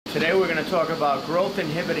Today we're going to talk about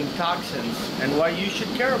growth-inhibiting toxins and why you should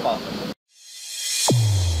care about them.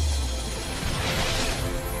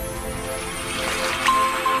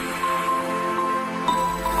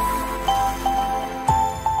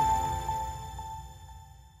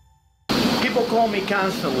 People call me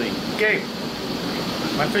constantly, Gabe,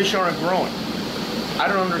 my fish aren't growing. I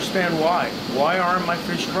don't understand why. Why aren't my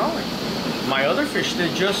fish growing? My other fish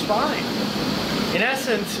did just fine. In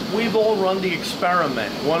essence, we've all run the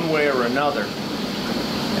experiment one way or another.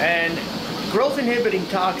 And growth-inhibiting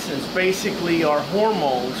toxins basically are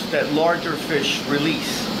hormones that larger fish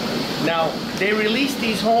release. Now, they release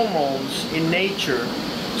these hormones in nature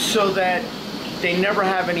so that they never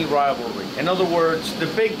have any rivalry. In other words, the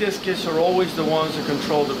big discus are always the ones that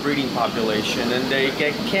control the breeding population, and they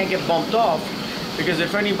can't get bumped off because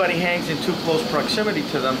if anybody hangs in too close proximity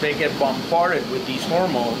to them, they get bombarded with these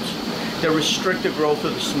hormones that restrict the growth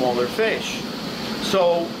of the smaller fish.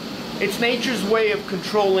 So it's nature's way of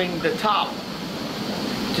controlling the top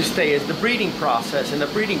to stay as the breeding process and the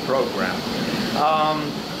breeding program.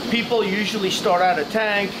 People usually start out a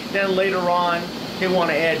tank, then later on they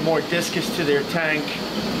want to add more discus to their tank.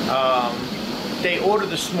 They order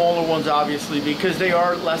the smaller ones obviously because they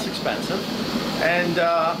are less expensive, and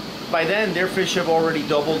by then their fish have already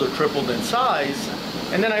doubled or tripled in size.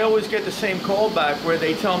 And then I always get the same call back where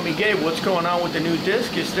they tell me, Gabe, what's going on with the new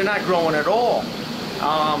discus? They're not growing at all.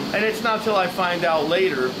 And it's not till I find out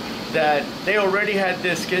later that they already had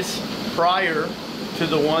discus prior to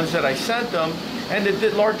the ones that I sent them, and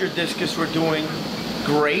the larger discus were doing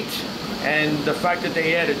great. And the fact that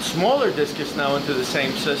they added smaller discus now into the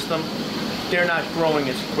same system, they're not growing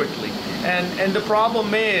as quickly. And the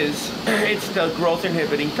problem is, it's the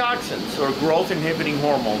growth-inhibiting toxins, or growth-inhibiting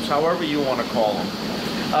hormones, however you want to call them.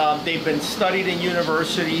 They've been studied in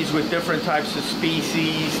universities with different types of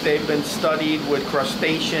species. They've been studied with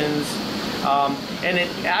crustaceans. And it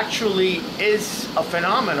actually is a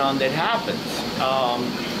phenomenon that happens.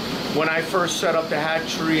 When I first set up the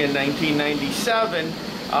hatchery in 1997,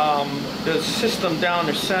 the system down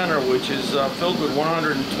the center, which is filled with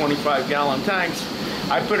 125-gallon tanks,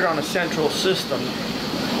 I put it on a central system.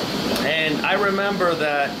 And I remember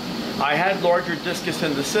that I had larger discus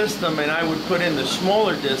in the system, and I would put in the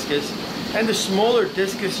smaller discus, and the smaller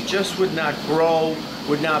discus just would not grow,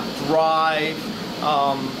 would not thrive.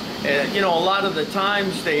 You know, a lot of the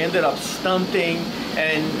times they ended up stunting,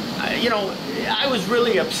 and you know, I was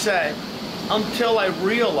really upset until I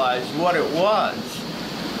realized what it was.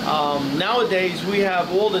 Nowadays we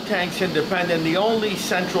have all the tanks independent. The only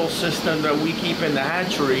central system that we keep in the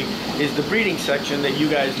hatchery is the breeding section that you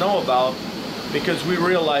guys know about, because we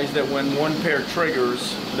realize that when one pair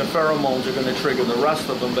triggers, the pheromones are going to trigger the rest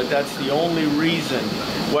of them, but that's the only reason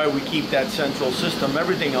why we keep that central system.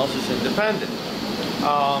 Everything else is independent.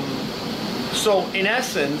 So in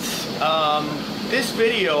essence, this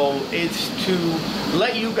video is to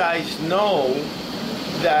let you guys know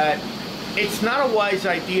that it's not a wise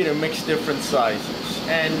idea to mix different sizes.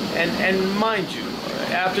 And mind you,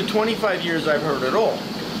 after 25 years I've heard it all.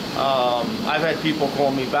 I've had people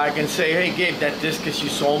call me back and say, hey Gabe, that discus you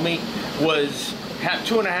sold me was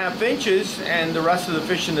 2.5 inches and the rest of the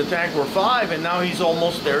fish in the tank were 5, and now he's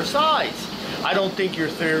almost their size. I don't think your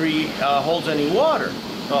theory holds any water.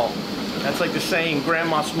 Well, that's like the saying,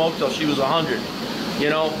 grandma smoked till she was 100. You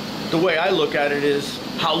know, the way I look at it is,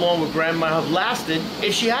 how long would grandma have lasted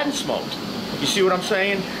if she hadn't smoked? You see what I'm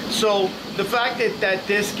saying? So the fact that that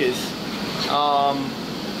discus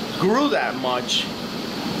grew that much,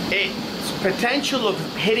 its potential of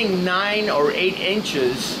hitting 9 or 8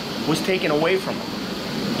 inches was taken away from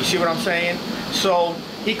him. You see what I'm saying? So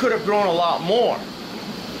he could have grown a lot more.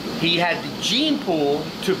 He had the gene pool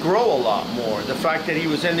to grow a lot more. The fact that he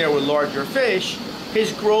was in there with larger fish,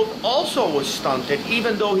 his growth also was stunted,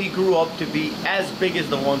 even though he grew up to be as big as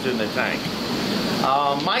the ones in the tank.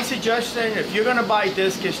 My suggestion, if you're going to buy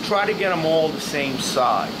discus, try to get them all the same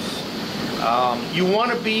size. You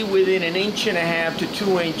want to be within 1.5 to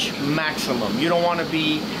 2 inch maximum. You don't want to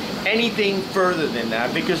be anything further than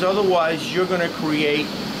that, because otherwise you're going to create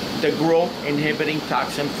the growth-inhibiting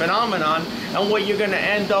toxin phenomenon, and what you're going to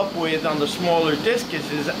end up with on the smaller discus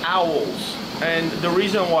is owls. And the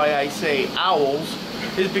reason why I say owls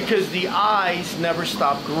is because the eyes never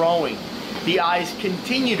stop growing. The eyes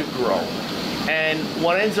continue to grow. And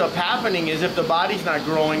what ends up happening is, if the body's not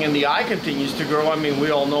growing and the eye continues to grow, I mean,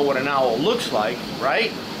 we all know what an owl looks like,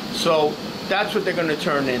 right? So that's what they're going to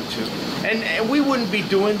turn into. And we wouldn't be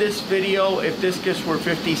doing this video if discus were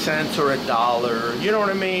 50 cents or $1, you know what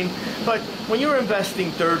I mean? But when you're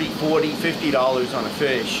investing $30, $40, $50 on a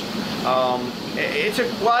fish, It's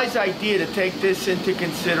a wise idea to take this into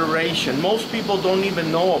consideration. Most people don't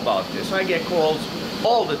even know about this. I get calls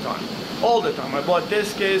all the time. All the time. I bought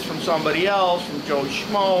Discus from somebody else, from Joe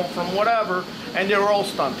Schmo, from whatever, and they were all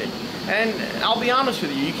stunted. And I'll be honest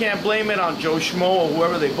with you, you can't blame it on Joe Schmo or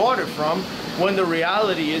whoever they bought it from, when the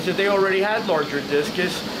reality is that they already had larger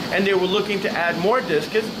Discus and they were looking to add more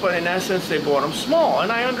Discus, but in essence they bought them small.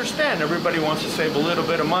 And I understand everybody wants to save a little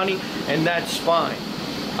bit of money, and that's fine.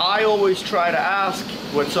 I always try to ask,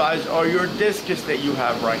 what size are your Discus that you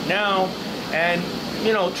have right now? And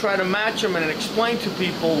you know, try to match them and explain to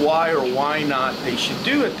people why or why not they should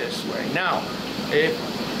do it this way. Now,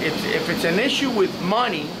 if it's an issue with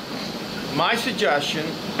money, my suggestion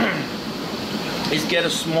is get a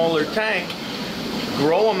smaller tank,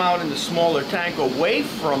 grow them out in the smaller tank away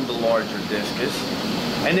from the larger Discus,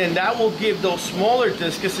 and then that will give those smaller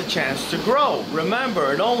Discus a chance to grow.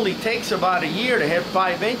 Remember, it only takes about a year to hit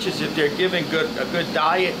 5 inches if they're given a good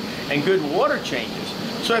diet and good water changes.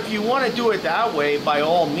 So if you want to do it that way, by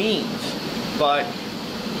all means, but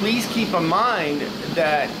please keep in mind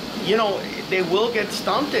that, you know, they will get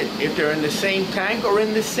stunted if they're in the same tank or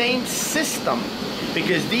in the same system,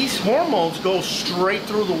 because these hormones go straight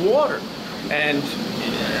through the water. And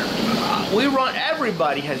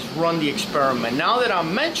everybody has run the experiment. Now that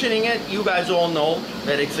I'm mentioning it, you guys all know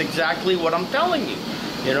that it's exactly what I'm telling you.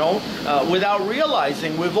 You know, without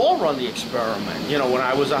realizing, we've all run the experiment. You know, when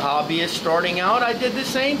I was a hobbyist starting out, I did the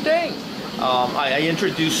same thing. I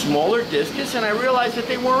introduced smaller Discus, and I realized that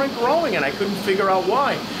they weren't growing, and I couldn't figure out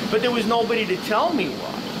why. But there was nobody to tell me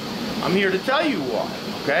why. I'm here to tell you why,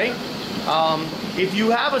 okay? If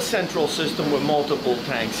you have a central system with multiple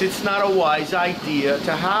tanks, it's not a wise idea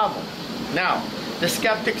to have them. Now, the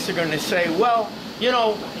skeptics are going to say, well, you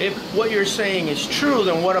know, if what you're saying is true,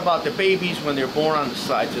 then what about the babies when they're born on the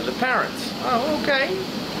sides of the parents? Oh, okay,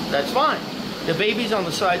 that's fine. The babies on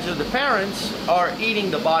the sides of the parents are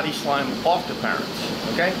eating the body slime off the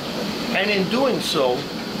parents, okay? And in doing so,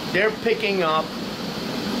 they're picking up,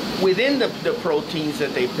 within the proteins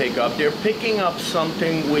that they pick up, they're picking up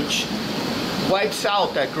something which wipes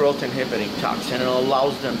out that growth-inhibiting toxin and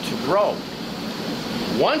allows them to grow.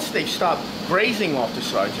 Once they stop grazing off the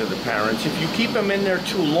sides of the parents, if you keep them in there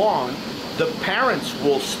too long, the parents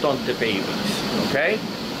will stunt the babies, okay?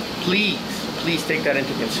 Please take that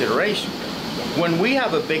into consideration. When we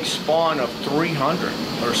have a big spawn of 300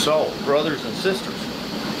 or so brothers and sisters,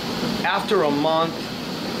 after a month,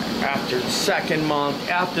 after the second month,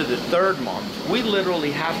 after the third month, we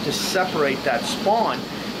literally have to separate that spawn,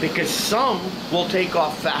 because some will take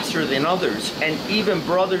off faster than others, and even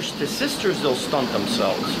brothers to sisters, they'll stunt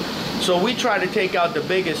themselves. So we try to take out the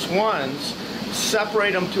biggest ones,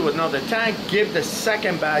 separate them to another tank, give the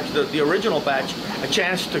second batch, the original batch, a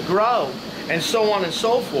chance to grow, and so on and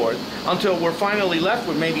so forth, until we're finally left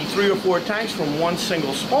with maybe 3 or 4 tanks from one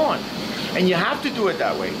single spawn. And you have to do it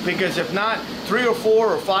that way, because if not, 3 or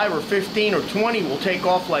 4 or 5 or 15 or 20 will take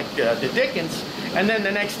off like the Dickens, and then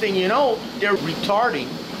the next thing you know, they're retarding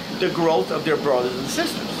the growth of their brothers and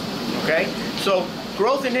sisters, okay? So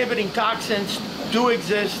growth-inhibiting toxins do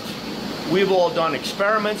exist. We've all done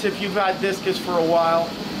experiments if you've had Discus for a while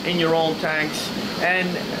in your own tanks. And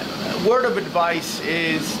word of advice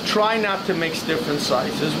is try not to mix different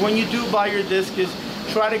sizes. When you do buy your Discus,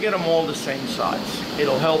 try to get them all the same size.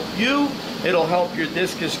 It'll help you, it'll help your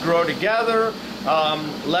Discus grow together,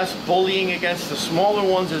 less bullying against the smaller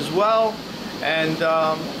ones as well. And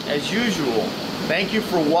as usual, thank you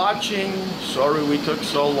for watching. Sorry we took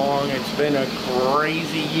so long. It's been a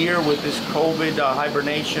crazy year with this COVID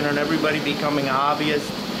hibernation and everybody becoming a hobbyist.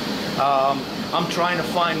 I'm trying to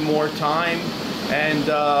find more time,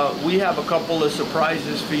 and we have a couple of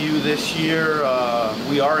surprises for you this year.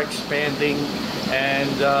 We are expanding,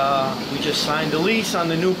 and we just signed a lease on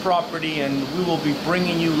the new property, and we will be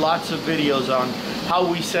bringing you lots of videos on how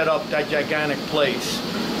we set up that gigantic place,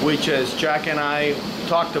 which, as Jack and I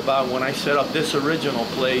talked about when I set up this original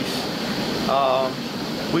place,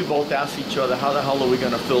 we both asked each other, how the hell are we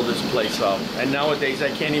going to fill this place up? And nowadays I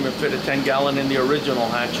can't even fit a 10-gallon in the original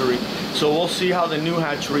hatchery. So we'll see how the new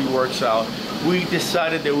hatchery works out. We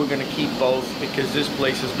decided that we're going to keep both, because this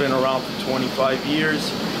place has been around for 25 years.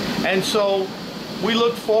 And so we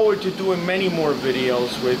look forward to doing many more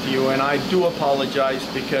videos with you, and I do apologize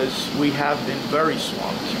because we have been very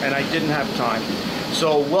swamped and I didn't have time.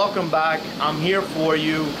 So welcome back. I'm here for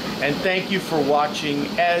you, and thank you for watching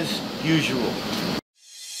as usual.